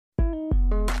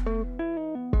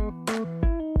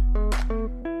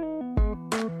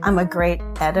I'm a great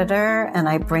editor and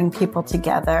I bring people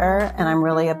together, and I'm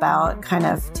really about kind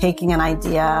of taking an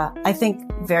idea, I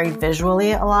think very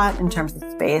visually a lot in terms of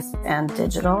space and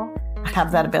digital. I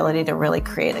have that ability to really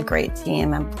create a great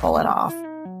team and pull it off.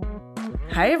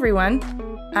 Hi, everyone.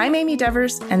 I'm Amy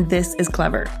Devers, and this is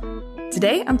Clever.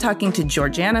 Today, I'm talking to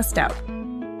Georgianna Stout.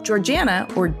 Georgianna,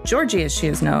 or Georgie as she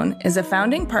is known, is a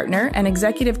founding partner and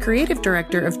executive creative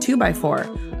director of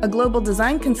 2x4, a global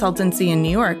design consultancy in New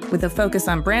York with a focus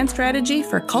on brand strategy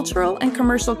for cultural and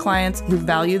commercial clients who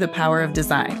value the power of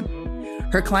design.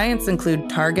 Her clients include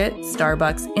Target,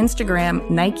 Starbucks, Instagram,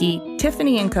 Nike,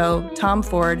 Tiffany & Co., Tom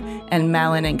Ford, and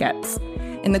Malin & Getz.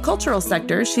 In the cultural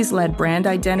sector, she's led brand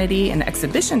identity and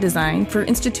exhibition design for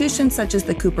institutions such as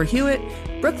the Cooper Hewitt,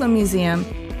 Brooklyn Museum,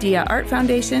 Dia Art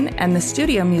Foundation, and the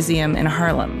Studio Museum in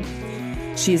Harlem.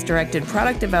 She's directed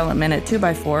product development at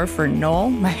 2x4 for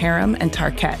Knoll, Maharam, and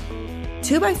Tarkett.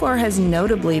 2x4 has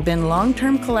notably been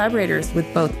long-term collaborators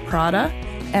with both Prada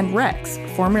and Rex,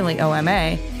 formerly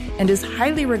OMA, and is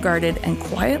highly regarded and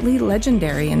quietly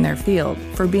legendary in their field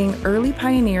for being early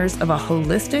pioneers of a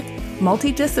holistic,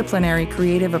 multidisciplinary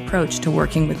creative approach to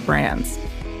working with brands.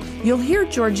 You'll hear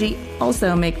Georgie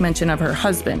also make mention of her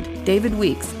husband, David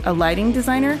Weeks, a lighting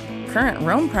designer, current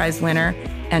Rome Prize winner,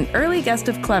 and early guest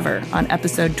of Clever on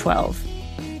episode 12.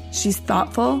 She's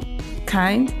thoughtful,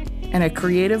 kind, and a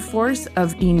creative force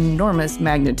of enormous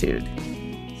magnitude.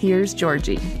 Here's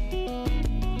Georgie.